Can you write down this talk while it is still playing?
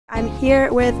I'm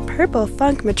here with Purple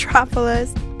Funk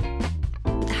Metropolis.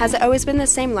 Has it always been the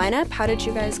same lineup? How did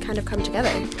you guys kind of come together?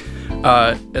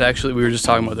 We were just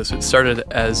talking about this. It started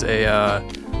as our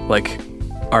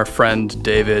friend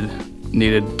David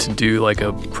needed to do like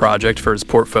a project for his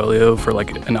portfolio for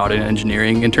like an audio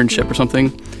engineering internship or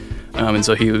something. And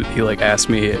so he like asked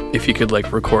me if he could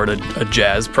like record a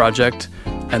jazz project,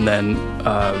 and then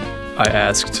I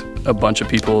asked a bunch of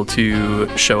people to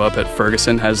show up at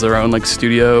Ferguson. Has their own like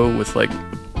studio with like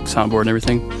soundboard and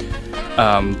everything,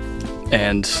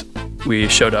 and we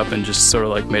showed up and just sort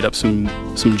of like made up some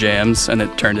jams, and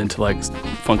it turned into like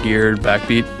funkier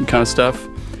backbeat kind of stuff,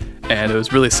 and it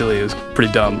was really silly. It was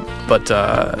pretty dumb, but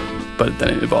then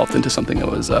it evolved into something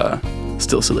that was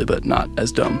still silly but not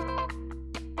as dumb.